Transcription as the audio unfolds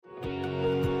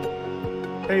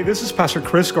Hey, this is Pastor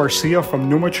Chris Garcia from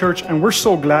Numa Church, and we're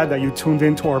so glad that you tuned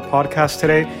into our podcast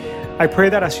today. I pray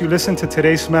that as you listen to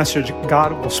today's message,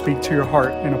 God will speak to your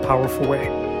heart in a powerful way.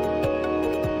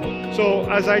 So,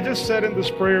 as I just said in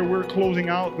this prayer, we're closing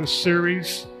out this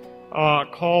series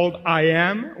called I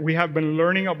Am. We have been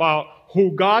learning about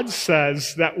who God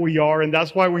says that we are, and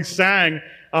that's why we sang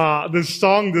this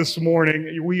song this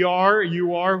morning. We are,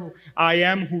 you are, I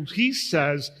am who He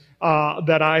says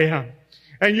that I am.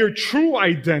 And your true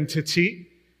identity,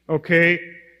 okay,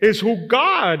 is who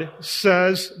God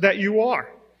says that you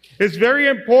are. It's very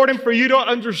important for you to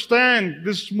understand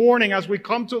this morning as we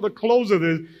come to the close of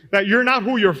this, that you're not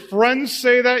who your friends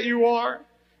say that you are.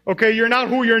 Okay, you're not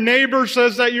who your neighbor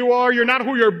says that you are. You're not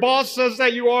who your boss says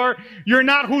that you are. You're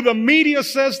not who the media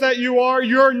says that you are.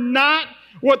 You're not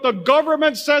what the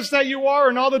government says that you are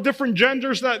and all the different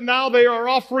genders that now they are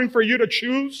offering for you to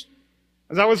choose.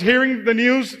 As I was hearing the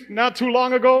news not too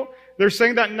long ago, they're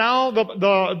saying that now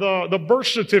the birth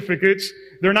certificates,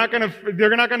 they're not gonna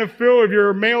fill if you're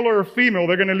a male or a female.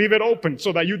 They're gonna leave it open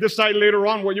so that you decide later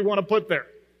on what you want to put there.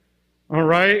 All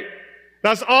right?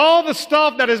 That's all the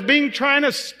stuff that is being trying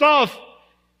to stuff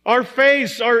our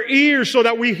face, our ears, so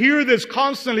that we hear this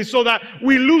constantly, so that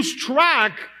we lose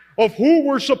track of who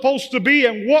we're supposed to be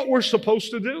and what we're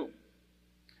supposed to do.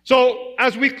 So,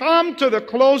 as we come to the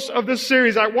close of this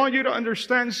series, I want you to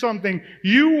understand something.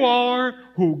 You are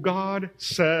who God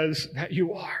says that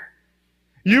you are.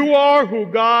 You are who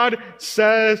God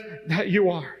says that you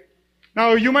are.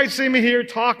 Now, you might see me here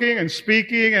talking and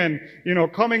speaking and,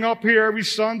 coming up here every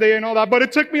Sunday and all that, but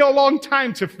it took me a long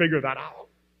time to figure that out.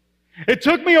 It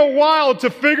took me a while to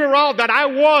figure out that I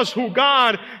was who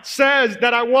God says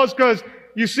that I was, because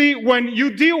you see, when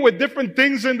you deal with different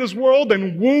things in this world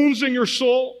and wounds in your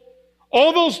soul,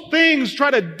 all those things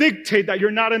try to dictate that you're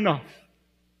not enough,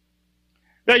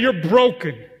 that you're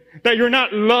broken, that you're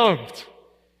not loved.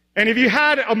 And if you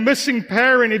had a missing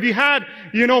parent, if you had,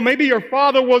 maybe your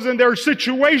father wasn't there,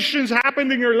 situations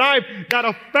happened in your life that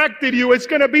affected you, it's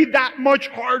going to be that much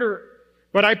harder.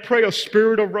 But I pray a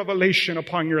spirit of revelation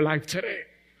upon your life today.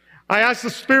 I ask the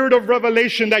spirit of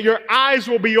revelation that your eyes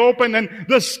will be open and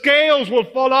the scales will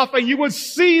fall off and you will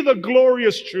see the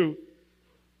glorious truth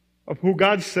of who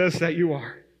God says that you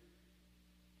are.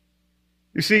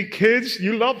 You see, kids,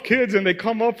 you love kids and they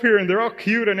come up here and they're all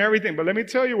cute and everything. But let me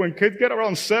tell you, when kids get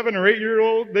around 7 or 8 years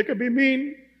old, they can be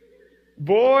mean.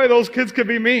 Boy, those kids can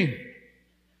be mean.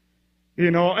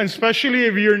 And especially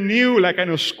if you're new, like in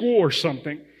a school or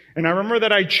something. And I remember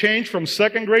that I changed from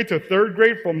 2nd grade to 3rd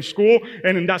grade from school.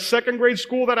 And in that 2nd grade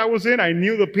school that I was in, I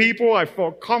knew the people. I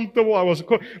felt comfortable.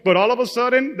 But all of a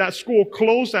sudden, that school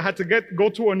closed. I had to go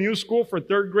to a new school for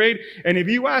 3rd grade. And if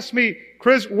you ask me,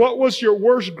 Chris, what was your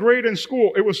worst grade in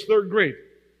school? It was 3rd grade.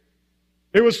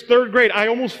 It was 3rd grade. I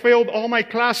almost failed all my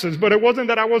classes, but it wasn't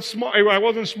that I was smart. I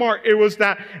wasn't smart. It was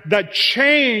that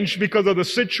change because of the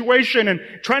situation and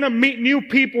trying to meet new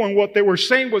people, and what they were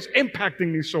saying was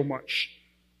impacting me so much.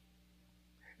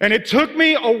 And it took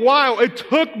me a while. It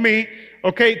took me,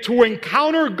 to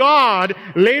encounter God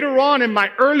later on in my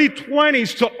early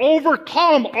 20s to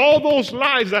overcome all those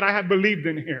lies that I had believed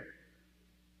in here.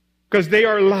 Because they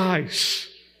are lies.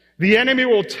 The enemy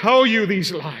will tell you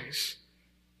these lies.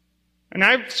 And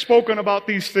I've spoken about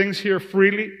these things here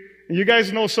freely. And you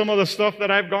guys know some of the stuff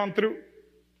that I've gone through.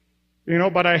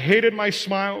 But I hated my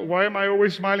smile. Why am I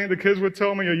always smiling? The kids would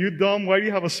tell me, are you dumb? Why do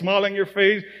you have a smile on your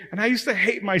face? And I used to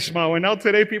hate my smile. And now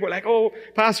today people are like, oh,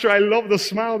 Pastor, I love the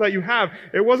smile that you have.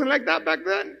 It wasn't like that back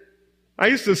then. I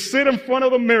used to sit in front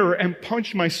of the mirror and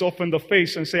punch myself in the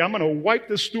face and say, I'm going to wipe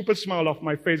this stupid smile off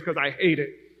my face because I hate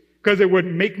it. Because it would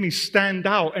make me stand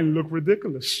out and look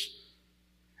ridiculous.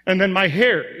 And then my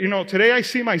hair. Today I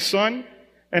see my son.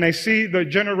 And I see the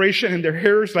generation and their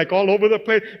hair is like all over the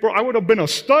place. Bro, I would have been a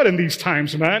stud in these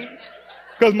times, man.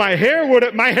 Because my hair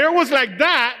was like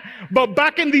that, but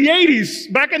back in the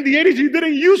 80s, you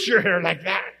didn't use your hair like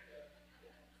that.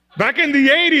 Back in the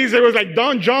 80s, it was like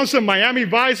Don Johnson, Miami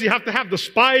Vice. You have to have the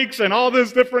spikes and all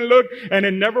this different look. And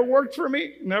it never worked for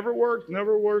me. Never worked.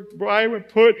 Bro, I would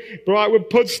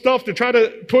put stuff to try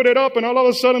to put it up, and all of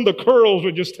a sudden the curls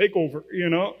would just take over,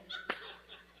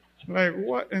 Like,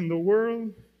 what in the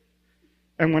world?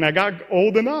 And when I got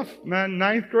old enough, man,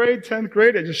 9th grade, 10th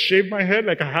grade, I just shaved my head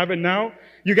like I have it now.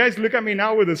 You guys look at me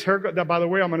now with this haircut that, by the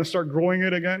way, I'm going to start growing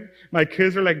it again. My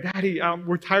kids are like, Daddy,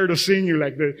 we're tired of seeing you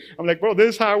like this. I'm like, bro,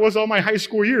 this is how I was all my high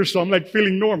school years, so I'm like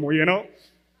feeling normal,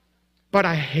 But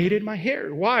I hated my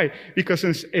hair. Why? Because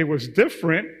since it was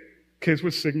different, kids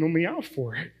would signal me out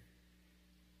for it.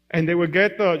 And they would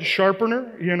get the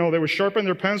sharpener, they would sharpen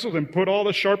their pencils and put all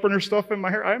the sharpener stuff in my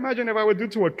hair. I imagine if I would do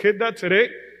to a kid that today,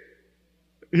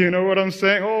 You know what I'm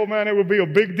saying? Oh man, it would be a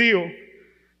big deal.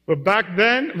 But back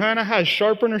then, man, I had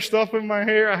sharpener stuff in my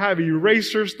hair. I had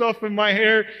eraser stuff in my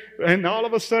hair. And all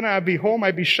of a sudden, I'd be home,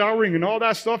 I'd be showering, and all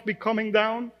that stuff be coming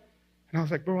down. And I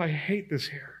was like, bro, I hate this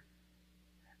hair.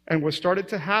 And what started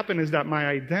to happen is that my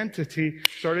identity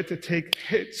started to take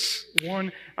hits,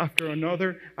 one after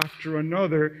another, after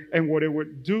another. And what it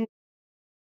would do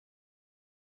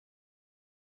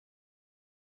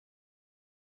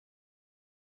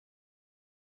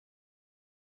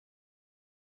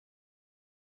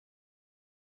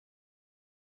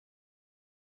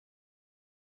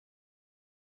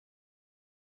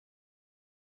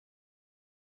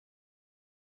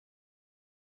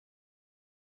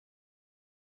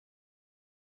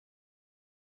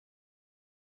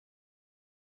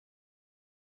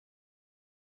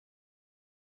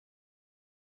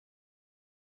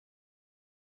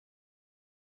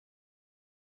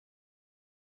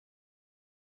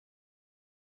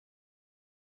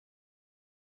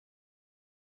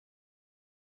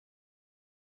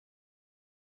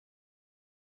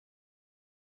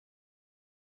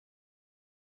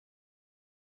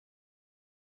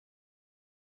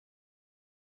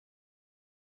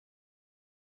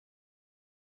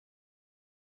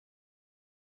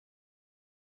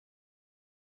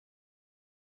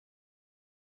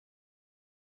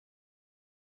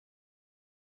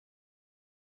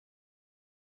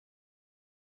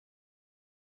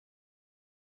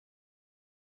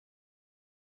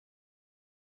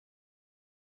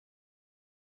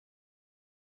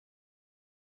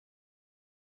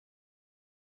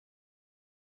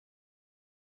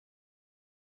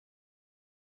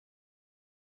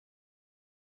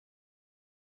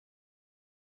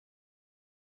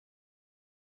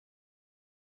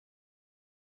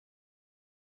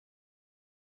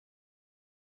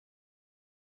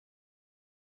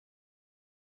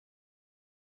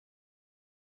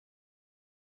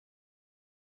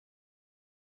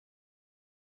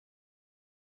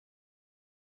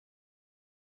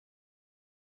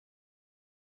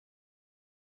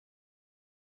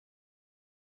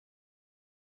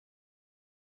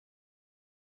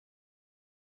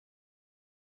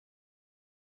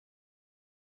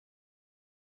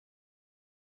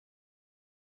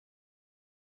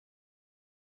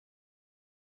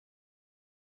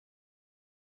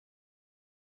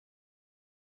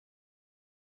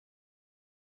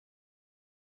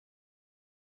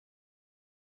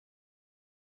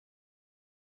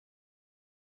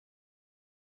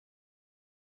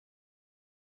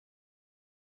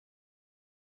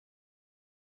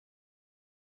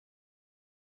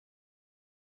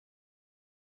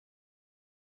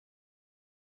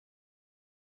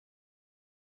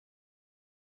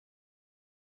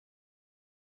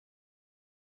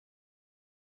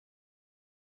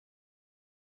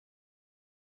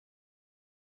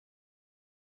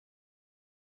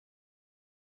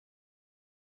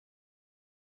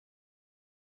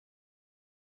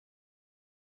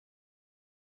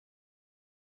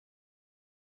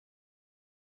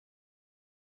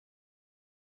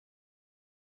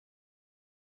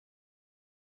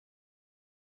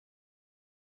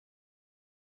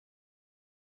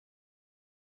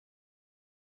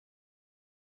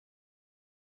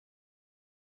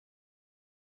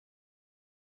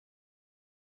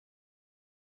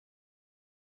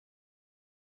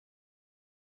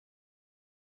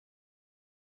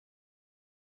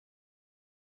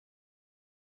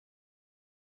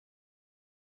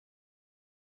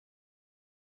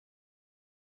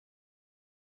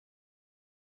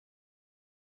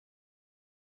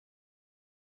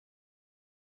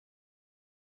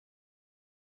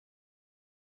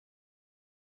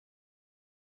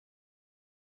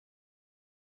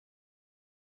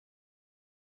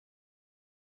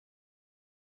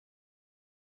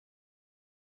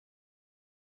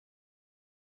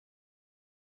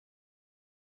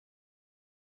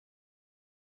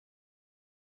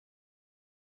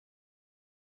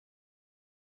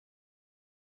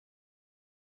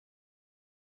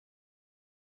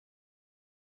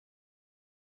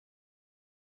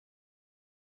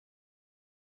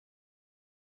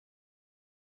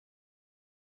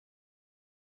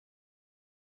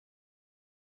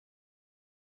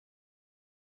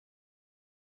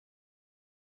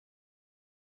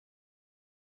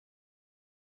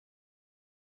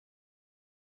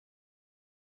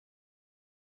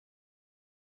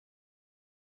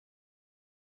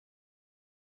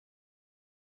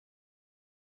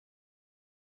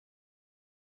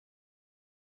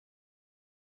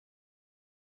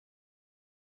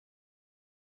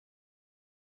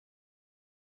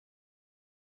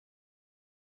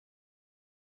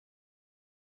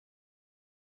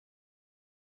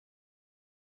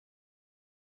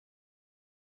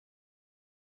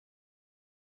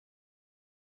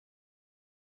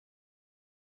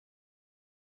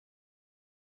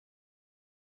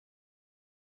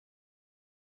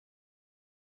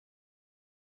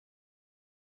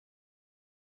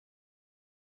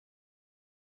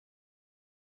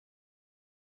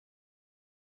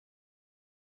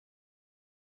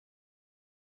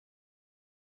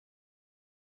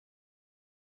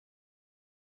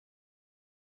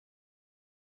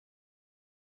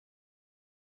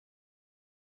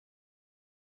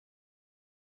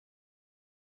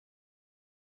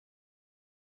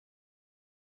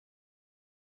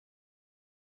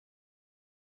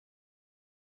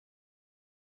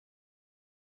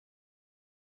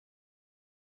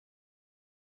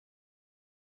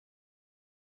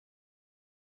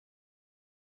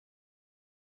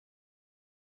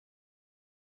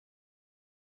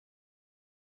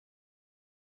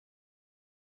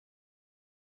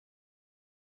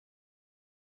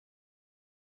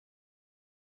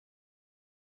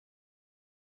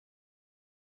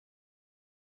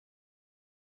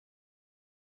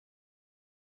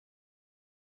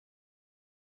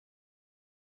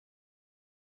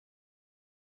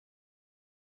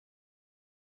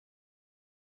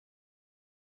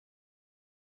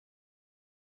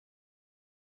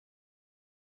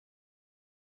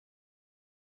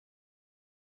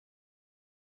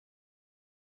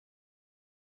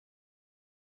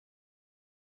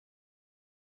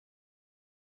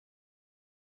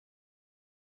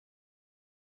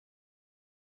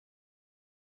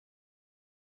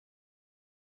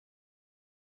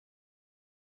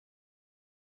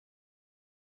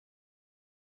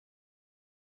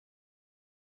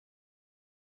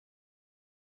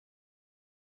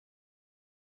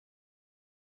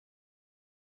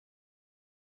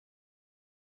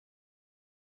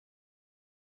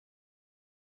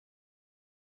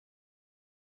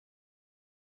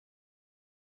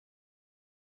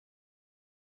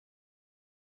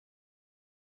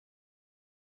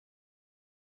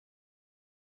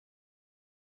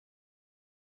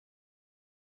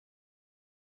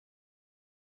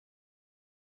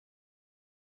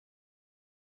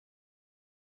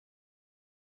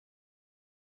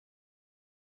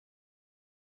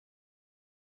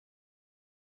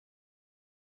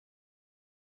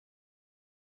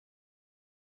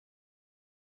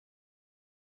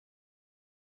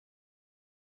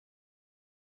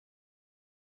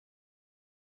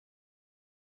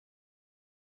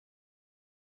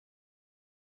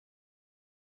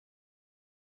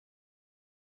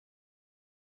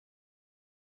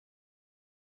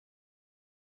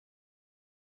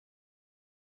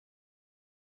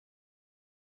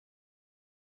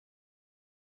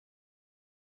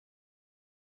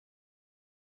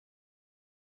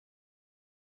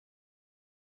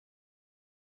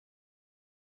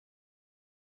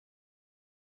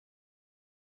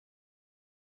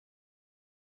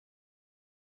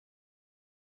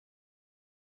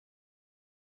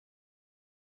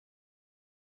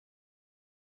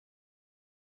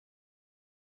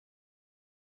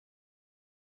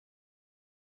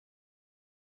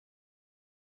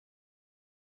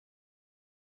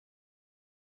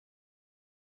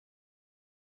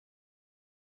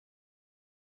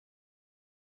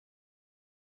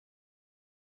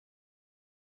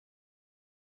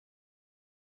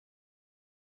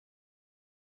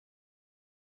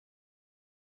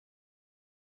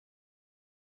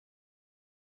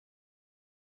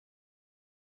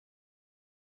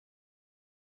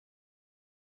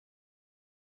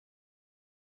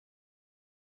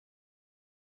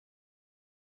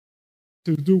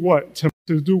to do what?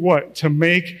 To do what? To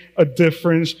make a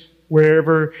difference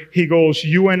wherever he goes.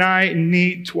 You and I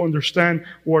need to understand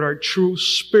what our true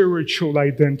spiritual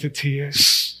identity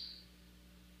is.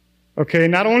 Okay,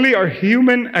 not only our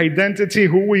human identity,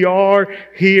 who we are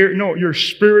here, no, your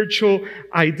spiritual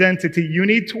identity. You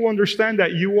need to understand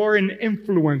that you are an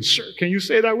influencer. Can you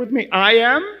say that with me? I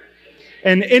am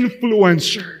an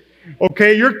influencer.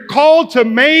 Okay, you're called to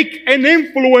make an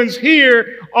influence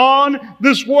here on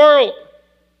this world.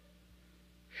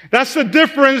 That's the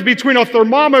difference between a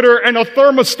thermometer and a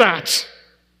thermostat.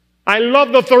 I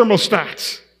love the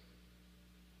thermostat.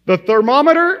 The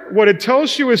thermometer, what it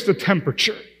tells you is the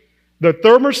temperature. The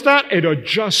thermostat, it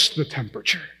adjusts the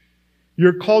temperature.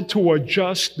 You're called to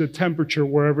adjust the temperature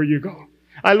wherever you go.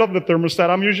 I love the thermostat.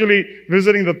 I'm usually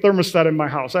visiting the thermostat in my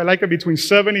house. I like it between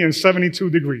 70 and 72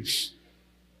 degrees.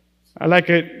 I like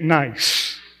it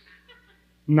nice.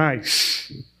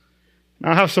 Nice.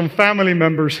 I have some family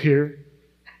members here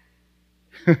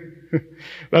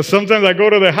that sometimes I go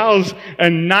to the house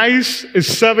and nice is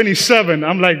 77.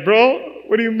 I'm like, bro,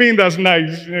 what do you mean that's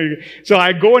nice? So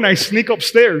I go and I sneak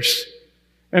upstairs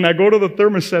and I go to the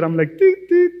thermostat. I'm like, dee,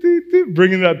 dee, dee, dee,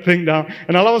 bringing that thing down.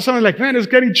 And all of a sudden, I'm like, man, it's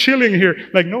getting chilly in here.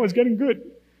 Like, no, it's getting good.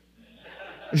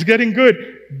 It's getting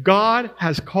good. God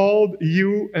has called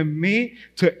you and me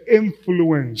to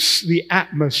influence the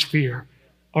atmosphere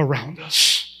around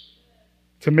us,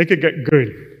 to make it get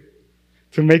good.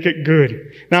 To make it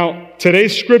good. Now,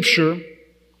 today's scripture,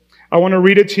 I want to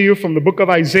read it to you from the book of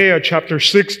Isaiah, chapter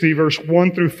 60, verse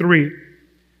 1 through 3.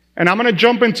 And I'm going to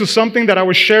jump into something that I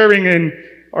was sharing in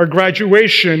our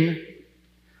graduation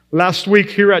last week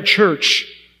here at church.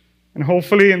 And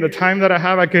hopefully in the time that I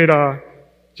have, I could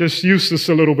just use this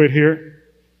a little bit here.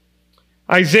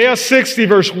 Isaiah 60,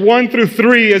 verse 1 through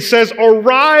 3, it says,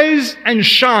 "Arise and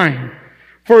shine,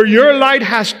 for your light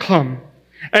has come,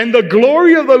 and the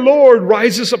glory of the Lord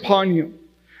rises upon you.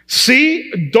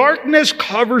 See, darkness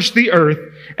covers the earth,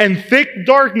 and thick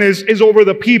darkness is over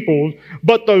the people,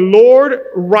 but the Lord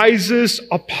rises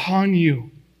upon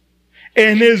you,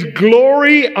 and his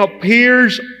glory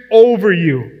appears over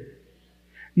you.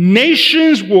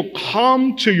 Nations will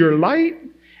come to your light,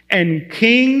 and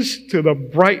kings to the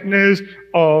brightness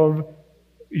of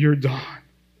your dawn."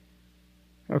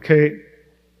 Okay.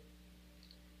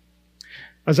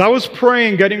 As I was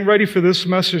praying, getting ready for this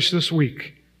message this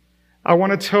week, I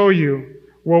want to tell you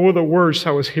what were the words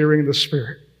I was hearing in the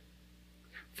Spirit.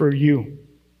 For you,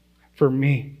 for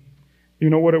me. You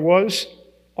know what it was?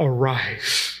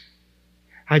 Arise.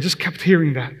 I just kept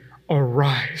hearing that.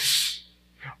 Arise.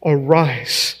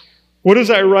 Arise. What does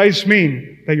that rise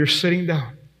mean? That you're sitting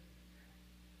down.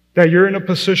 That you're in a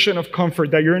position of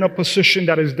comfort. That you're in a position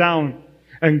that is down.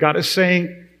 And God is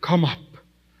saying, come up.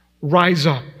 Rise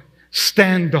up.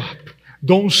 Stand up.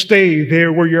 Don't stay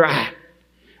there where you're at.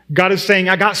 God is saying,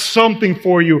 I got something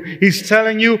for you. He's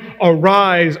telling you,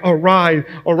 arise, arise,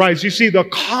 arise. You see, the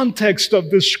context of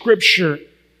this scripture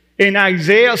in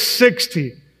Isaiah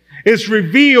 60 is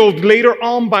revealed later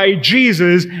on by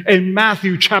Jesus in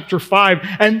Matthew chapter 5.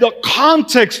 And the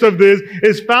context of this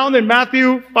is found in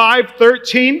Matthew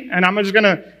 5:13. And I'm just going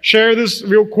to share this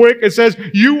real quick. It says,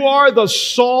 "You are the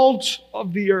salt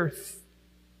of the earth.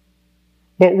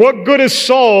 But what good is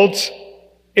salt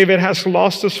if it has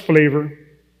lost its flavor?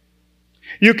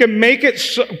 You can make it,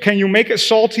 can you make it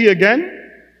salty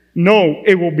again? No,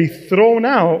 it will be thrown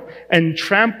out and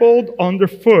trampled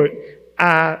underfoot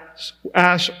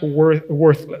as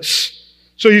worthless."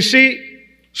 So you see,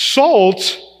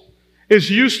 salt is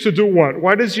used to do what?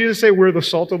 Why does Jesus say we're the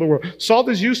salt of the world? Salt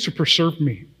is used to preserve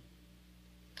meat.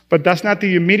 But that's not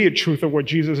the immediate truth of what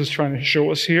Jesus is trying to show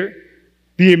us here.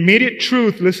 The immediate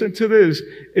truth, listen to this,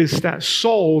 is that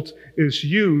salt is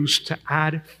used to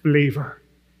add flavor.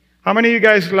 How many of you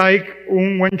guys like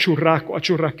un buen churrasco, a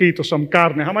churrasquito, some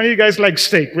carne? How many of you guys like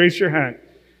steak? Raise your hand.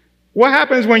 What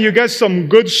happens when you get some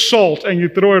good salt and you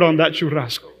throw it on that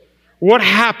churrasco? What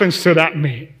happens to that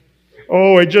meat?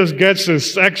 Oh, it just gets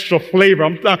this extra flavor.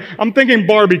 I'm thinking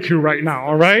barbecue right now,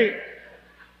 all right?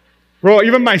 Bro,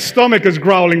 even my stomach is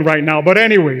growling right now. But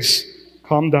anyways,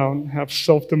 calm down, have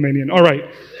self-dominion. All right.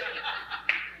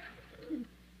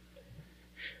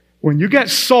 When you get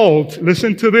salt,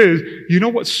 listen to this. You know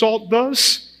what salt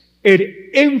does? It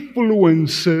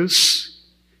influences,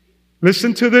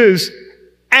 listen to this,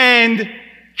 and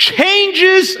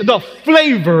changes the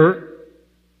flavor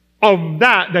of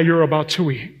that you're about to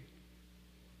eat.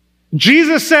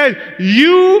 Jesus said,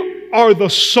 you are the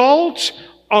salt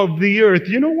of the earth.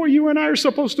 You know what you and I are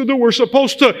supposed to do? We're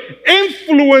supposed to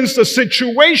influence the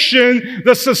situation,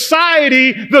 the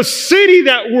society, the city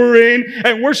that we're in,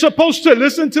 and we're supposed to,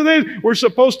 listen to this, we're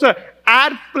supposed to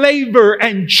add flavor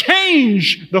and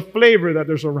change the flavor that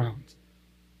there's around.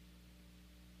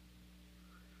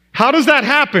 How does that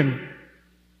happen?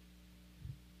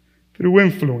 Through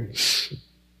influence.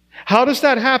 How does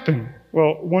that happen?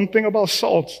 Well, one thing about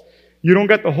salt, you don't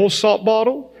get the whole salt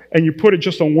bottle and you put it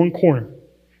just on one corner.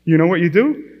 You know what you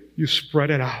do? You spread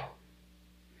it out.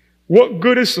 What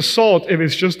good is the salt if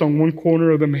it's just on one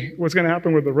corner of the meat? What's going to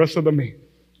happen with the rest of the meat?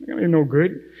 It's going to be no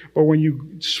good. But when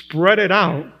you spread it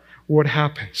out, what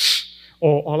happens?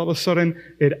 Oh, all of a sudden,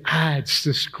 it adds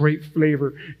this great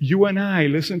flavor. You and I,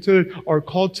 listen to it, are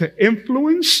called to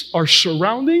influence our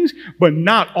surroundings, but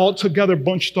not all together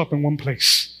bunched up in one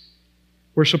place.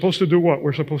 We're supposed to do what?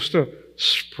 We're supposed to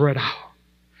spread out.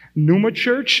 Numa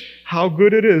Church, how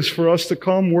good it is for us to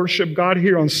come worship God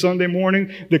here on Sunday morning,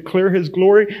 declare His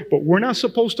glory, but we're not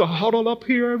supposed to huddle up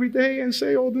here every day and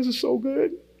say, oh, this is so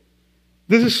good.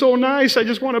 This is so nice. I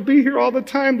just want to be here all the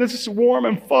time. This is warm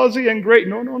and fuzzy and great.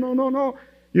 No, no, no, no, no.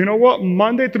 You know what?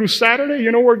 Monday through Saturday,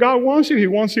 you know where God wants you? He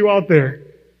wants you out there.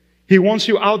 He wants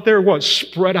you out there, what?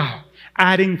 Spread out.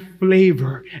 Adding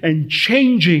flavor and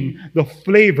changing the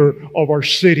flavor of our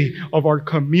city, of our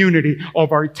community,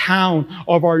 of our town,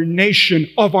 of our nation,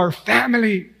 of our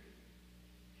family.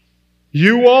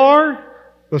 You are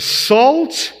the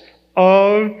salt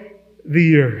of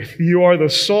the earth. You are the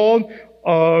salt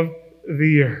of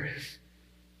the earth.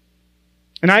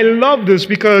 And I love this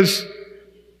because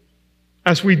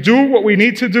as we do what we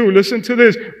need to do, listen to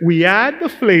this, we add the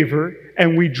flavor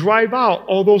and we drive out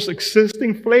all those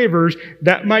existing flavors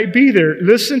that might be there.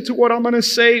 Listen to what I'm going to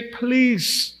say,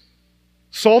 please.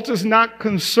 Salt is not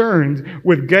concerned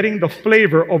with getting the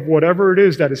flavor of whatever it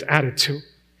is that is added to.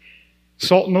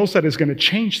 Salt knows that it's going to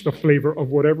change the flavor of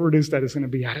whatever it is that is going to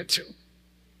be added to.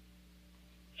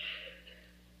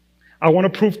 I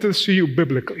want to prove this to you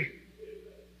biblically.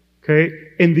 Okay?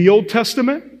 In the Old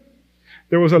Testament,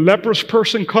 there was a leprous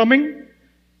person coming.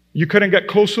 You couldn't get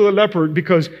close to the leper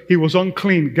because he was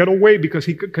unclean. Get away because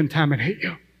he could contaminate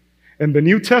you. In the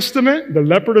New Testament, the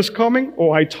leper is coming.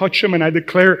 Oh, I touch him and I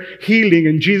declare healing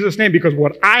in Jesus' name because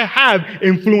what I have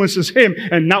influences him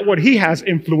and not what he has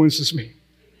influences me.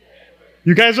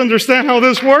 You guys understand how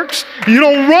this works? You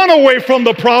don't run away from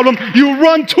the problem. You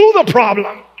run to the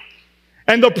problem.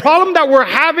 And the problem that we're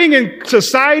having in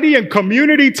society and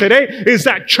community today is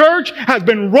that church has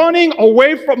been running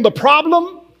away from the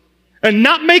problem and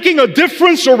not making a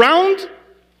difference around.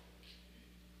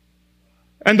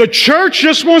 And the church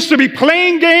just wants to be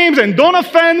playing games and don't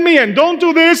offend me and don't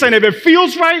do this. And if it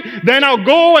feels right, then I'll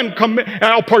go and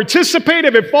I'll participate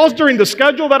if it falls during the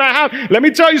schedule that I have. Let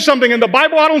me tell you something. In the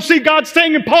Bible, I don't see God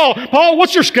saying in Paul,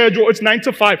 what's your schedule? It's 9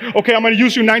 to 5. Okay, I'm going to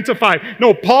use you 9 to 5.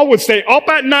 No, Paul would stay up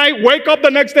at night, wake up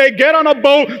the next day, get on a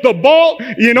boat. The boat,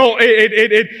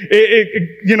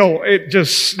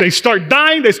 they start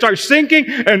dying, they start sinking,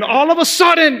 and all of a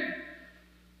sudden,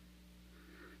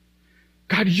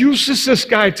 God uses this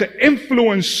guy to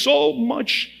influence so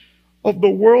much of the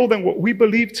world and what we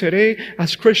believe today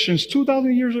as Christians.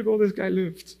 2,000 years ago, this guy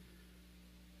lived.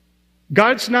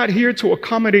 God's not here to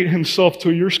accommodate himself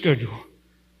to your schedule.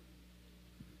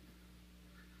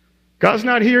 God's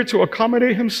not here to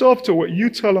accommodate himself to what you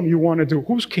tell him you want to do.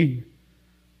 Who's king?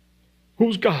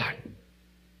 Who's God?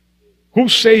 Who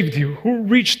saved you? Who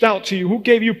reached out to you? Who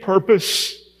gave you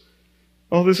purpose?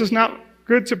 Oh, this is not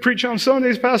good to preach on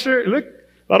Sundays, Pastor. Look,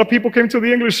 a lot of people came to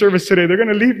the English service today. They're going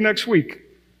to leave next week.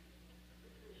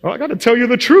 Well, I got to tell you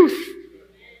the truth.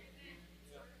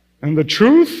 And the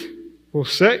truth will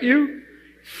set you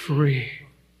free.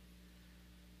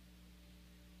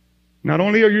 Not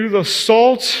only are you the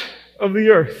salt of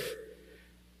the earth,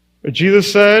 but Jesus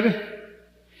said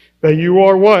that you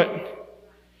are what?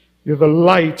 You're the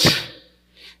light.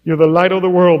 You're the light of the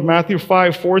world. Matthew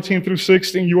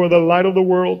 5:14-16. You are the light of the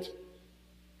world.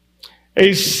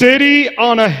 A city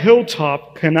on a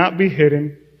hilltop cannot be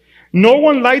hidden. No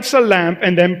one lights a lamp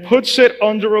and then puts it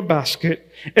under a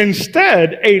basket.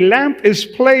 Instead, a lamp is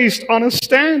placed on a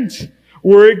stand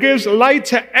where it gives light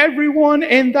to everyone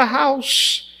in the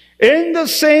house. In the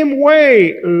same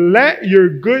way, let your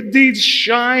good deeds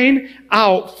shine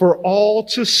out for all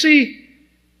to see,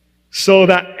 so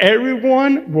that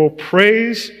everyone will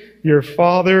praise your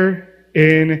Father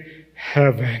in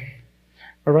heaven.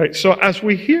 All right, so as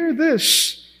we hear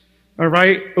this, all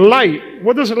right, light,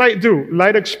 what does light do?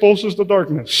 Light exposes the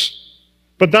darkness.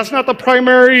 But that's not the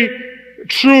primary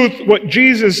truth, what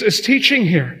Jesus is teaching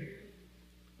here.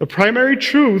 The primary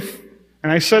truth,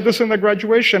 and I said this in the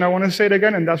graduation, I want to say it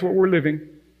again, and that's what we're living,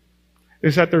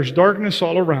 is that there's darkness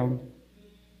all around.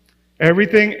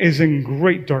 Everything is in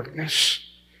great darkness.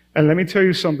 And let me tell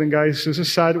you something, guys, this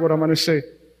is sad what I'm going to say.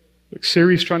 Like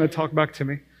Siri's trying to talk back to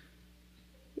me.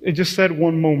 It just said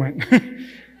one moment.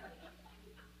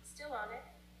 Still on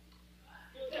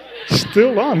it.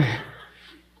 Still on it.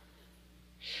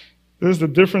 This is the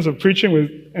difference of preaching with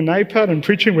an iPad and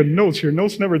preaching with notes. Your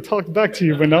notes never talk back to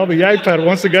you, but now the iPad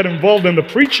wants to get involved in the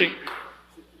preaching.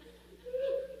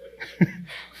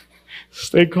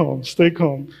 Stay calm, stay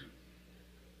calm.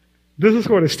 This is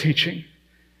what it's teaching.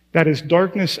 That is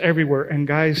darkness everywhere. And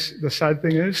guys, the sad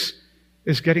thing is,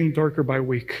 it's getting darker by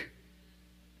week.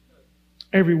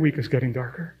 Every week is getting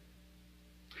darker.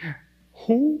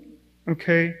 Who,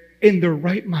 in their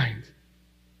right mind,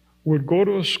 would go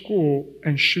to a school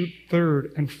and shoot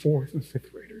 3rd and 4th and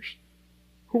 5th graders?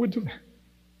 Who would do that?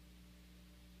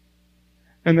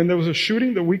 And then there was a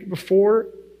shooting the week before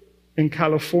in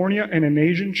California in an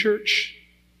Asian church.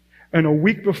 And a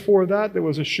week before that, there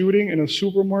was a shooting in a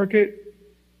supermarket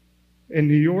in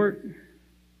New York.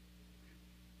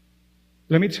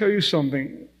 Let me tell you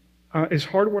something. It's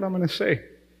hard what I'm going to say,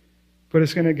 but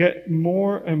it's going to get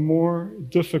more and more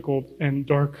difficult and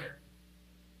dark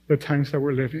the times that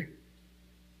we're living.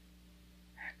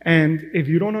 And if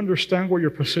you don't understand what your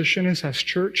position is as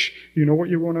church, you know what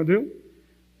you're going to do?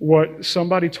 What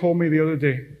somebody told me the other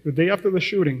day, the day after the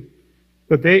shooting,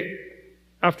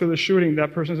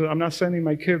 that person said, I'm not sending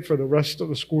my kid for the rest of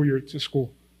the school year to school.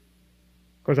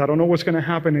 Because I don't know what's going to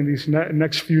happen in these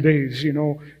next few days.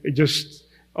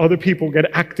 Other people get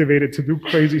activated to do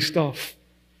crazy stuff.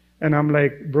 And I'm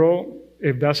like, bro,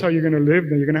 if that's how you're going to live,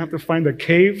 then you're going to have to find a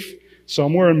cave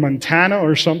somewhere in Montana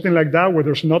or something like that where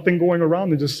there's nothing going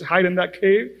around, and just hide in that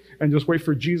cave and just wait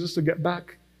for Jesus to get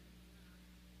back.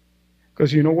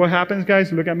 Because you know what happens,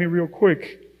 guys? Look at me real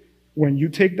quick. When you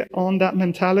take on that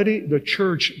mentality, the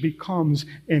church becomes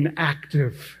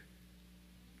inactive.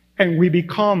 And we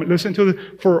become, listen to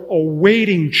this, for a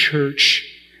waiting church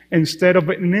instead of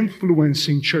an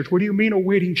influencing church. What do you mean a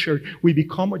waiting church? We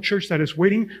become a church that is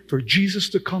waiting for Jesus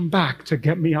to come back to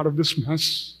get me out of this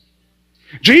mess.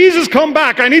 Jesus, come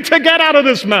back. I need to get out of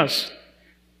this mess.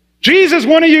 Jesus,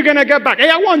 when are you going to get back? Hey,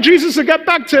 I want Jesus to get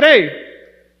back today.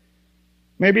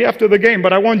 Maybe after the game,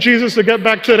 but I want Jesus to get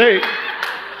back today.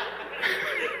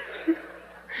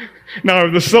 Now,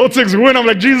 if the Celtics win, I'm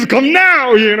like, Jesus, come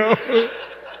now,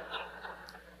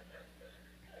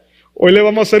 Hoy le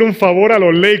vamos a hacer un favor a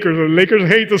los Lakers. The Lakers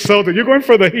hate the Celtics. You're going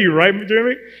for the Heat, right,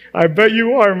 Jimmy? I bet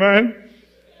you are, man.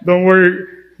 Don't worry.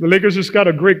 The Lakers just got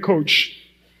a great coach.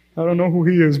 I don't know who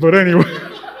he is, but anyway.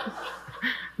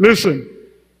 Listen.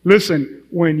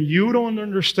 When you don't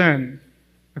understand,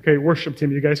 worship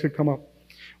team, you guys could come up.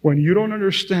 When you don't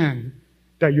understand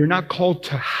that you're not called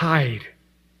to hide,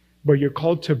 but you're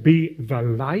called to be the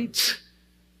light,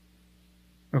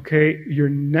 you're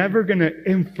never going to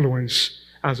influence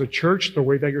as a church the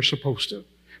way that you're supposed to.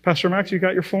 Pastor Max, you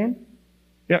got your phone?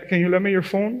 Yeah, can you lend me your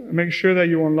phone and make sure that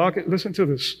you unlock it? Listen to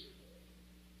this.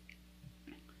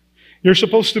 You're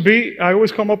supposed to be, I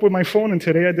always come up with my phone, and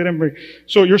today I didn't bring.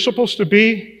 So you're supposed to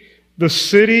be the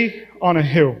city on a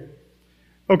hill.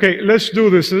 Okay, let's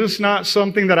do this. This is not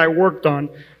something that I worked on.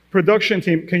 Production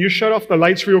team, can you shut off the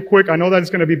lights real quick? I know that it's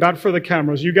going to be bad for the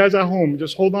cameras. You guys at home,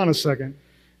 just hold on a second.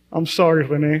 I'm sorry,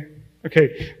 Renee.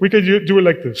 Okay, we could do it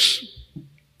like this.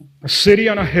 A city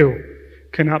on a hill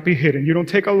cannot be hidden. You don't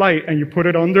take a light and you put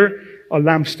it under a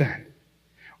lampstand.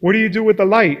 What do you do with the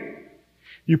light?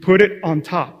 You put it on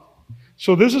top.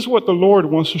 So this is what the Lord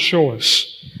wants to show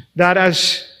us. That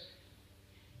as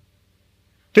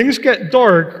things get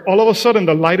dark, all of a sudden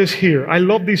the light is here. I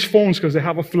love these phones because they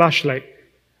have a flashlight.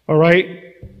 All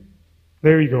right?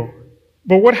 There you go.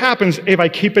 But what happens if I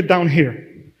keep it down here?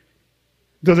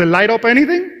 Does it light up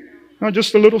anything? No,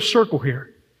 just a little circle here.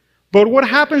 But what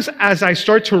happens as I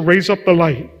start to raise up the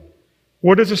light?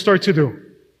 What does it start to do?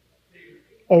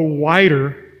 A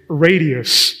wider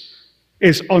radius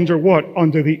is under what?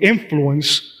 Under the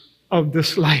influence of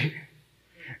this light.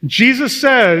 Jesus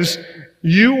says,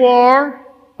 you are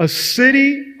a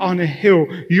city on a hill.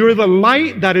 You're the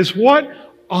light that is what?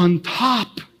 On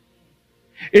top.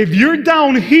 If you're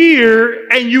down here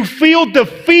and you feel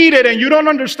defeated and you don't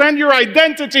understand your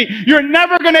identity, you're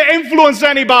never going to influence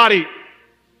anybody.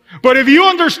 But if you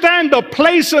understand the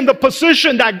place and the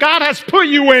position that God has put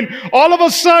you in, all of a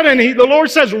sudden, the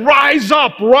Lord says, rise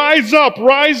up, rise up,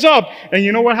 rise up. And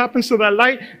you know what happens to that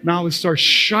light? Now it starts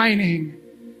shining.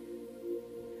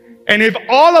 And if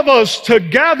all of us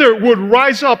together would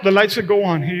rise up, the lights would go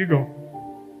on. Here you go.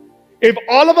 If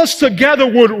all of us together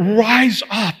would rise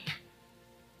up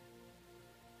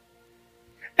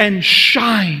and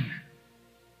shine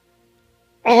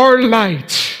our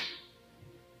light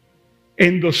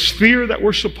in the sphere that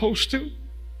we're supposed to,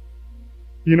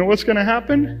 you know what's going to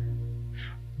happen?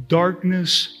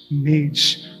 darkness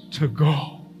needs to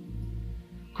go.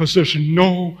 Because there's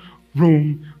no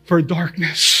room for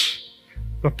darkness.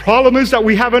 The problem is that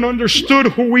we haven't understood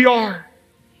who we are.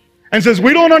 And since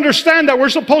we don't understand that we're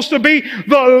supposed to be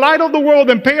the light of the world,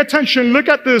 and pay attention, look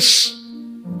at this.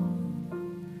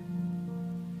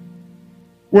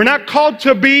 We're not called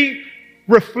to be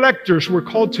reflectors. We're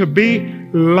called to be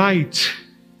light.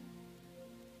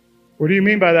 What do you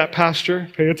mean by that, Pastor?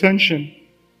 Pay attention.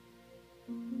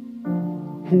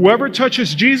 Whoever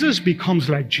touches Jesus becomes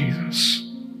like Jesus.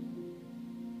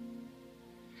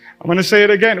 I'm going to say it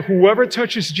again. Whoever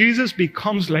touches Jesus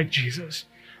becomes like Jesus.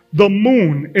 The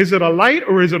moon, is it a light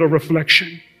or is it a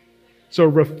reflection? It's a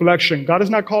reflection. God is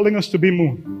not calling us to be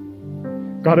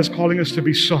moon. God is calling us to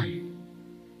be sun.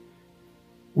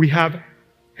 We have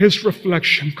His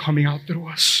reflection coming out through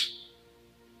us.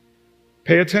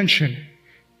 Pay attention.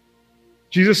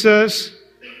 Jesus says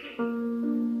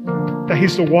that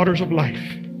He's the waters of life.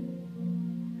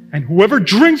 And whoever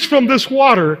drinks from this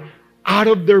water, out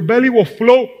of their belly will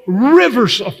flow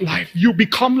rivers of life. You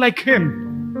become like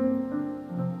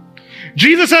Him.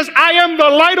 Jesus says, I am the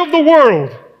light of the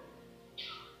world.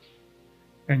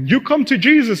 And you come to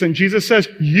Jesus and Jesus says,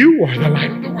 you are the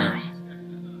light of the world.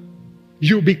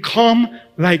 You become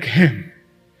like Him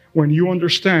when you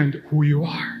understand who you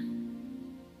are.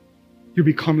 You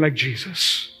become like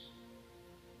Jesus.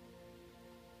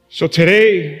 So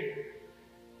today,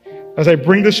 as I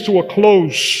bring this to a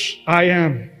close, I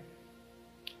am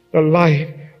the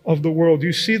light of the world.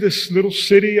 You see this little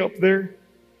city up there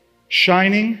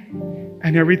shining,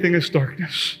 and everything is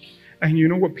darkness. And you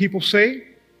know what people say?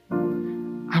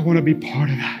 I want to be part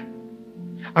of that.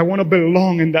 I want to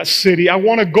belong in that city. I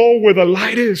want to go where the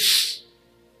light is.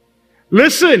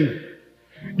 Listen,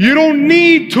 you don't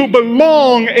need to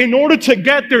belong in order to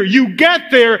get there. You get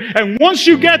there, and once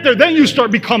you get there, then you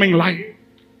start becoming light.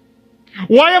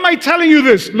 Why am I telling you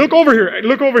this? Look over here.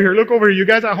 Look over here. Look over here. You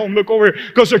guys at home, look over here.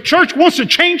 Because the church wants to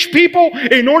change people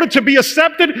in order to be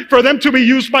accepted, for them to be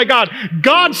used by God.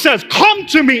 God says, come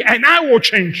to me and I will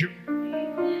change you.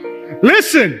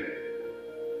 Listen.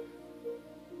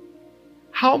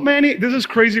 How many, this is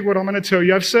crazy what I'm going to tell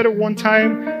you. I've said it one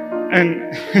time,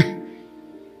 and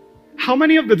how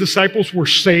many of the disciples were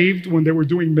saved when they were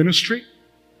doing ministry?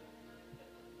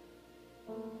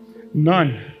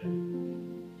 None.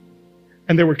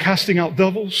 And they were casting out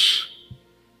devils,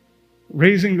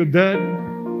 raising the dead,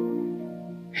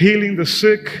 healing the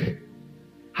sick.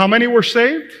 How many were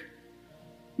saved?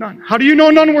 None. How do you know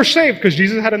none were saved? Because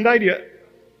Jesus hadn't died yet.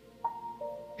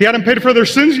 He hadn't paid for their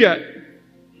sins yet.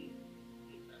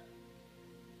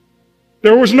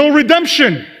 There was no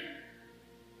redemption.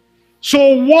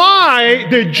 So why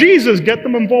did Jesus get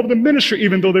them involved in ministry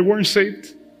even though they weren't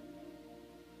saved?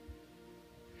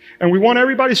 And we want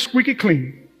everybody squeaky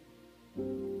clean.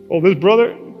 Oh, this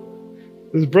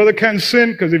brother can't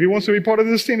sin because if he wants to be part of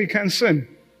this team, he can't sin.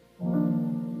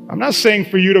 I'm not saying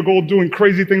for you to go doing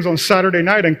crazy things on Saturday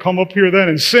night and come up here then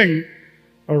and sing,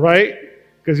 all right?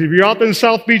 Because if you're out in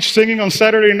South Beach singing on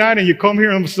Saturday night and you come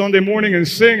here on Sunday morning and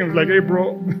sing, it's like, hey,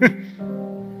 bro,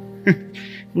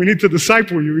 we need to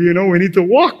disciple you, you know? We need to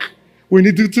walk. We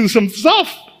need to do some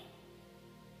stuff.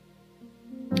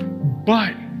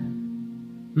 But,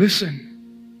 listen.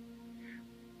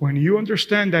 When you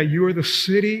understand that you are the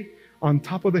city on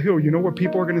top of the hill, you know what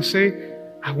people are going to say?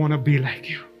 I want to be like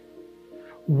you.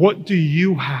 What do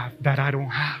you have that I don't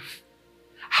have?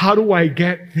 How do I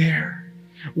get there?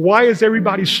 Why is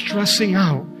everybody stressing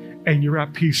out and you're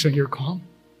at peace and you're calm?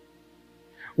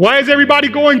 Why is everybody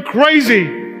going crazy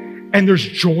and there's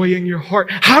joy in your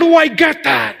heart? How do I get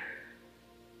that?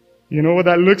 You know what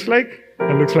that looks like?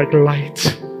 It looks like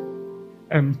light.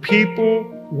 And people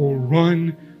will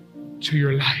run to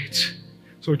your light.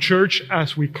 So church,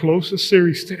 as we close the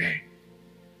series today,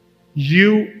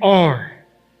 you are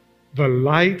the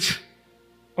light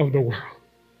of the world.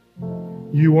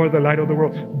 You are the light of the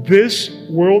world. This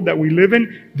world that we live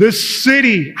in, this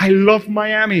city, I love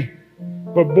Miami.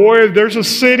 But boy, if there's a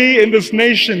city in this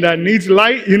nation that needs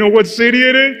light, you know what city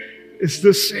it is? It's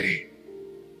this city.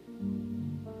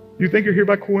 You think you're here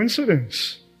by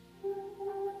coincidence?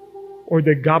 Or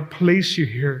did God place you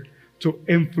here to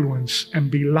influence and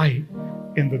be light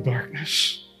in the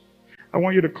darkness? I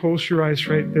want you to close your eyes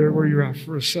right there where you're at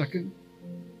for a second.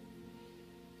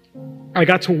 I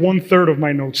got to 1/3 of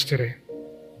my notes today,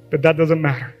 but that doesn't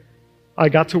matter. I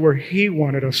got to where He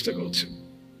wanted us to go to.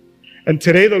 And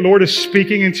today the Lord is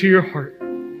speaking into your heart,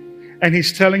 and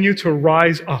He's telling you to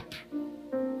rise up.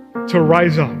 To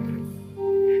rise up.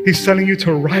 He's telling you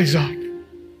to rise up.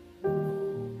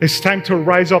 It's time to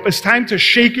rise up. It's time to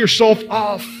shake yourself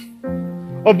off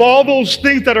of all those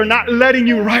things that are not letting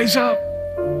you rise up?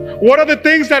 What are the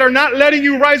things that are not letting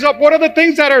you rise up? What are the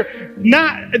things that are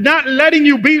not letting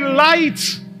you be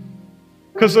light?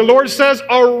 Because the Lord says,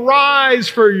 arise,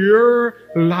 for your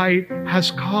light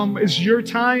has come. It's your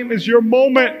time. It's your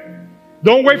moment.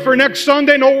 Don't wait for next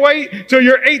Sunday. Don't wait till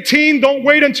you're 18. Don't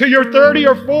wait until you're 30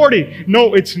 or 40.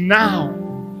 No, it's now.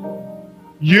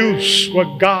 Use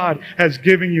what God has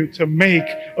given you to make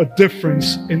a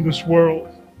difference in this world.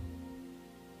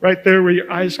 Right there with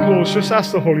your eyes closed, just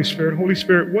ask the Holy Spirit, Holy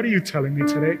Spirit, what are you telling me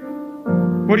today?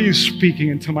 What are you speaking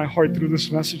into my heart through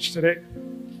this message today?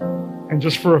 And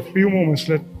just for a few moments,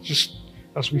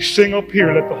 as we sing up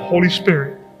here, let the Holy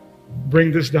Spirit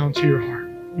bring this down to your heart.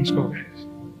 Let's go, guys.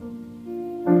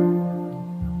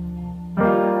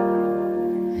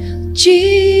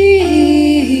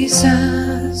 Jesus,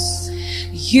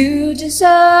 you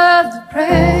deserve the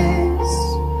praise.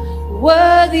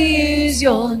 Worthy is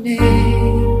your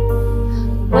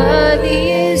name.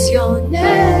 Worthy is your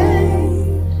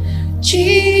name.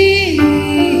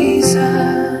 Jesus,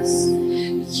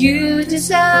 you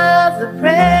deserve the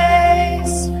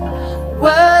praise.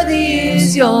 Worthy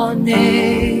is your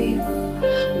name.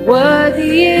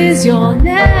 Worthy is your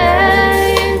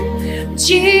name.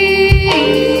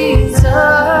 Jesus,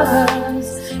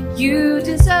 you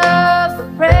deserve the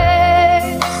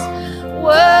praise.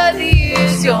 Worthy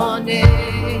is your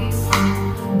name.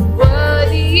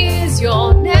 Worthy is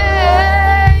your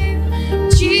name.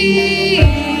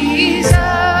 Jesus,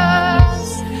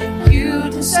 you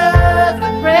deserve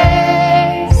the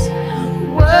praise.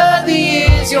 Worthy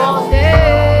is your name.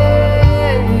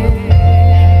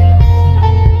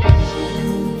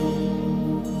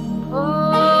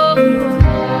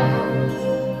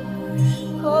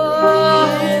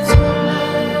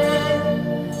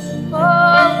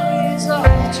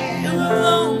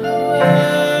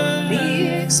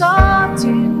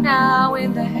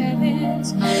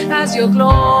 As your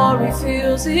glory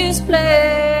fills this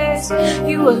place,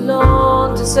 you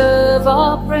alone deserve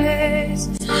our praise.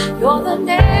 You're the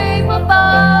name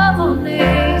above all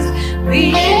names. Be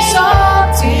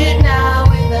exalted now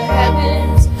in the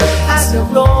heavens. As your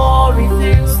glory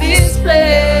fills this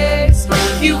place,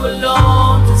 you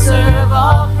alone deserve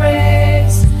our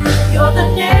praise. You're the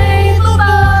name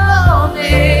above all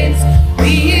names.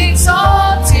 Be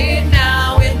exalted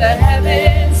now in the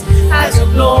heavens. As your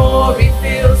glory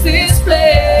fills this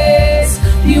place,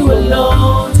 you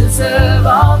alone deserve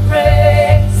our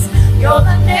praise. You're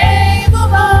the name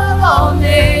above all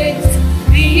names.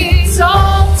 Be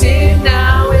exalted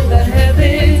now in the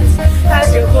heavens.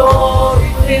 As your glory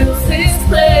fills this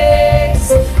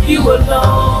place, you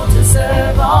alone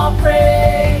deserve our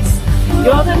praise.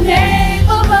 You're the name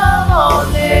above all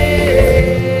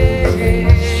names.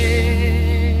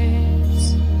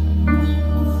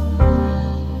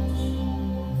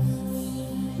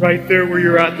 Right there where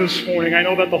you're at this morning, I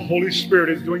know that the Holy Spirit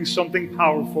is doing something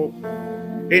powerful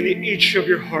in each of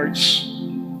your hearts.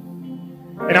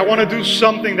 And I want to do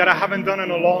something that I haven't done in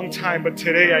a long time, but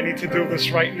today I need to do this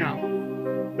right now.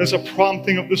 There's a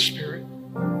prompting of the Spirit.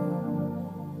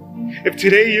 If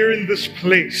today you're in this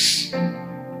place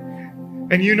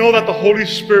and you know that the Holy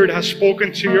Spirit has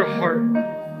spoken to your heart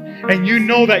and you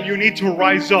know that you need to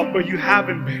rise up, but you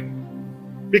haven't been,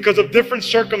 because of different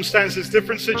circumstances,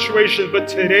 different situations. But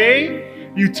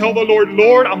today, you tell the Lord,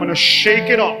 Lord, I'm going to shake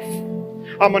it off.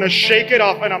 I'm going to shake it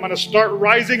off and I'm going to start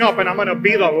rising up and I'm going to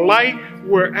be the light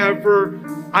wherever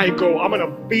I go. I'm going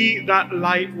to be that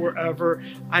light wherever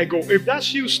I go. If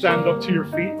that's you, stand up to your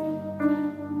feet.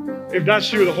 If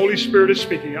that's you, the Holy Spirit is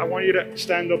speaking. I want you to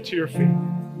stand up to your feet.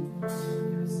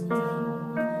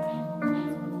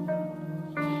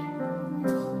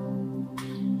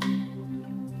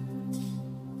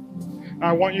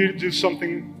 I want you to do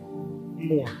something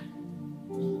more.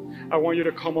 I want you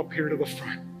to come up here to the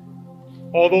front.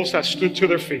 All those that stood to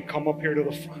their feet, come up here to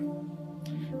the front.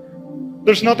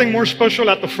 There's nothing more special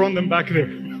at the front than back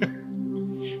there.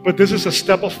 But this is a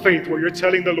step of faith where you're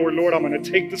telling the Lord, Lord, I'm going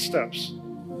to take the steps.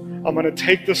 I'm going to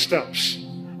take the steps.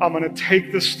 I'm going to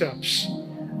take the steps.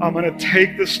 I'm going to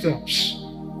take the steps.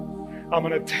 I'm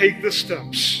going to take the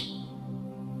steps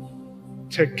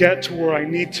to get to where I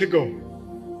need to go,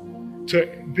 to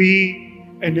be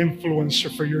an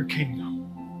influencer for your kingdom.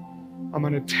 I'm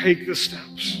going to take the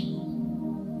steps.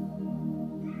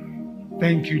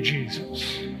 Thank you,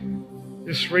 Jesus.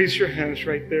 Just raise your hands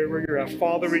right there where you're at.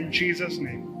 Father, in Jesus'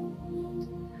 name,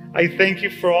 I thank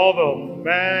you for all the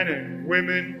men and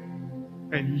women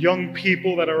and young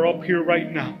people that are up here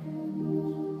right now.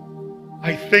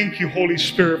 I thank you, Holy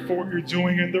Spirit, for what you're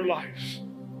doing in their lives.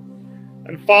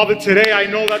 And Father, today I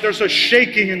know that there's a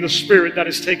shaking in the spirit that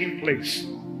is taking place.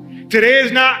 Today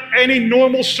is not any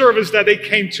normal service that they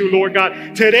came to, Lord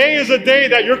God. Today is a day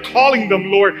that you're calling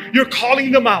them, Lord. You're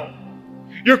calling them out.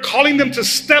 You're calling them to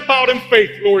step out in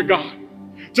faith, Lord God,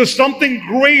 to something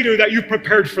greater that you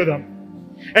prepared for them.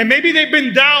 And maybe they've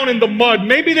been down in the mud.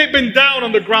 Maybe they've been down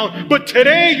on the ground. But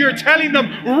today you're telling them,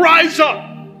 rise up.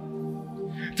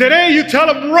 Today you tell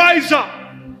them, rise up.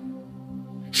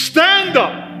 Stand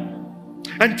up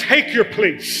and take your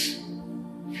place.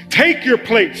 Take your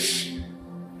place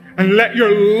and let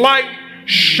your light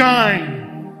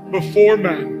shine before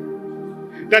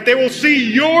men, that they will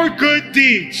see your good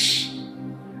deeds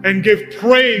and give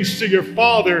praise to your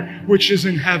Father which is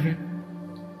in heaven.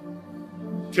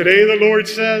 Today the Lord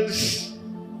says,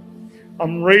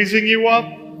 I'm raising you up.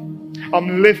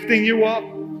 I'm lifting you up.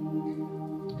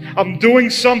 I'm doing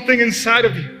something inside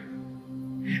of you.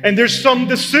 And there's some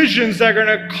decisions that are going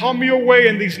to come your way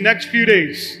in these next few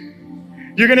days.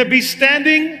 You're going to be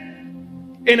standing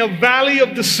in a valley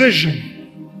of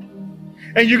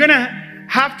decision. And you're going to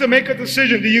have to make a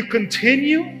decision. Do you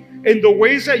continue in the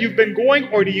ways that you've been going,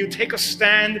 or do you take a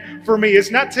stand for me?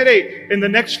 It's not today. In the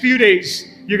next few days,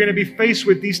 you're going to be faced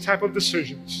with these type of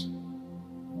decisions.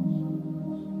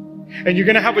 And you're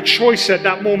going to have a choice at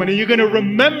that moment. And you're going to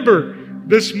remember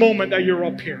this moment that you're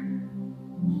up here.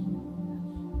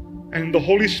 And the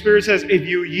Holy Spirit says, if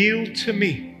you yield to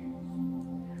me,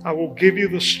 I will give you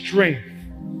the strength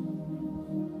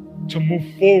to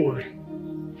move forward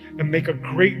and make a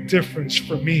great difference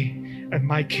for me and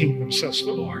my kingdom, says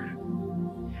the Lord.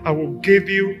 I will give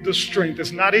you the strength.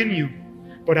 It's not in you,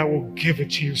 but I will give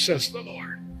it to you, says the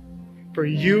Lord. For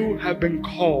you have been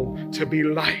called to be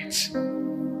light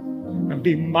and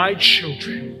be my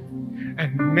children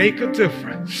and make a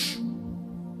difference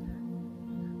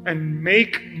and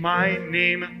make my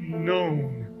name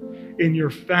known in your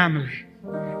family,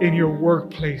 in your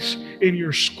workplace, in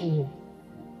your school.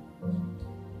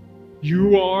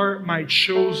 You are my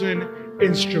chosen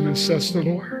instrument, says the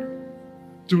Lord.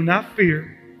 Do not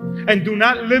fear and do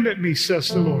not limit me, says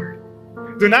the Lord.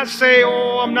 Do not say,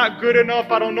 oh, I'm not good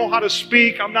enough. I don't know how to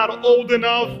speak. I'm not old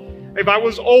enough. If I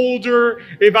was older,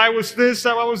 if I was this,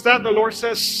 if I was that. The Lord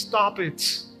says, stop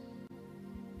it.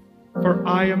 For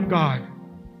I am God.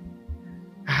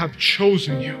 I have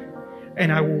chosen you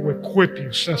and I will equip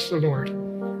you, says the Lord.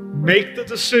 Make the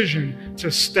decision to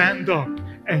stand up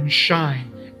and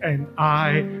shine, and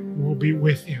I will be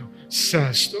with you,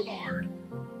 says the Lord.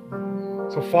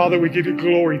 So, Father, we give you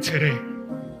glory today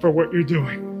for what you're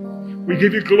doing. We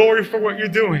give you glory for what you're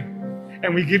doing.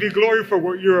 And we give you glory for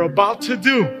what you're about to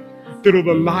do through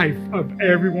the life of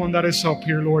everyone that is up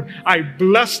here, Lord. I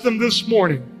bless them this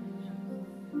morning.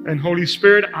 And Holy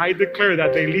Spirit, I declare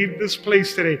that they leave this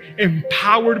place today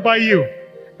empowered by you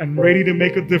and ready to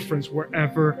make a difference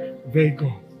wherever they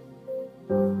go.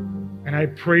 And I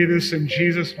pray this in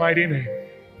Jesus' mighty name.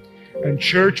 And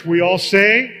church, we all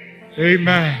say,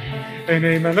 amen and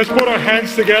amen. Let's put our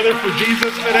hands together for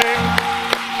Jesus today.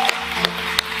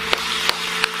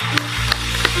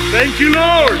 Thank you,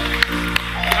 Lord.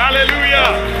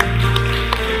 Hallelujah.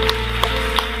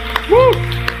 Woo.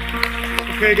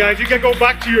 Okay, guys, you can go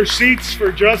back to your seats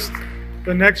for just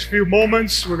the next few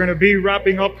moments. We're going to be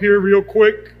wrapping up here real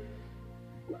quick.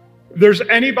 If there's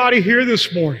anybody here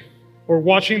this morning or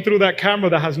watching through that camera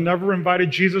that has never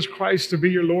invited Jesus Christ to be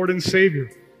your Lord and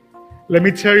Savior, let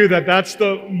me tell you that that's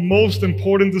the most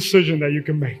important decision that you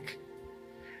can make.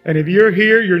 And if you're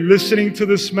here, you're listening to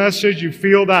this message, you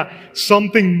feel that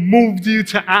something moved you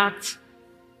to act.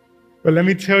 But let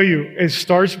me tell you, it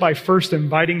starts by first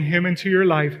inviting Him into your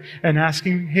life and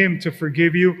asking Him to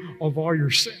forgive you of all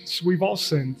your sins. We've all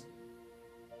sinned.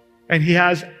 And He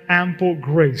has ample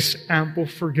grace, ample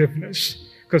forgiveness.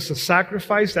 Because the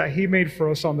sacrifice that He made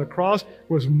for us on the cross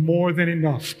was more than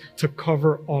enough to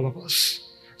cover all of us.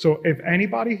 So if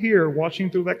anybody here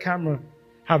watching through that camera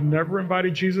have never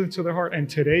invited Jesus into their heart, and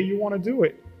today you want to do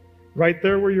it, right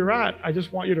there where you're at, I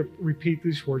just want you to repeat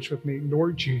these words with me.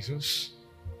 Lord Jesus,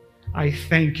 I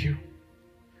thank you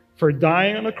for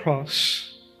dying on the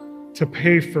cross to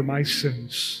pay for my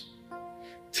sins.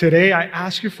 Today I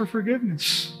ask you for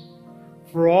forgiveness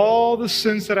for all the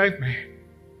sins that I've made.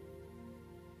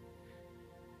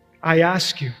 I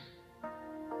ask you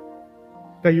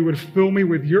that you would fill me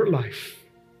with your life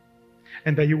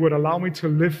and that you would allow me to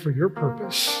live for your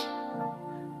purpose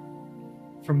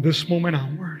from this moment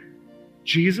onward.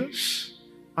 Jesus,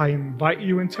 I invite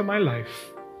you into my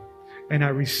life and I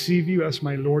receive you as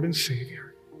my Lord and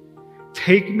Savior.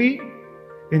 Take me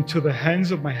into the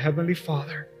hands of my Heavenly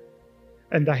Father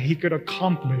and that He could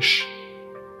accomplish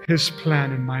His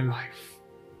plan in my life.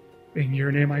 In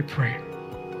your name I pray.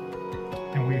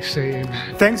 And we say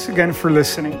amen. Thanks again for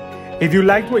listening. If you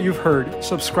liked what you've heard,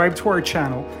 subscribe to our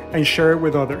channel and share it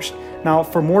with others. Now,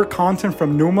 for more content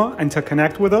from Numa and to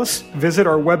connect with us, visit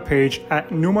our webpage at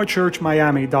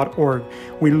numachurchmiami.org.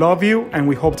 We love you and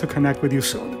we hope to connect with you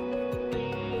soon.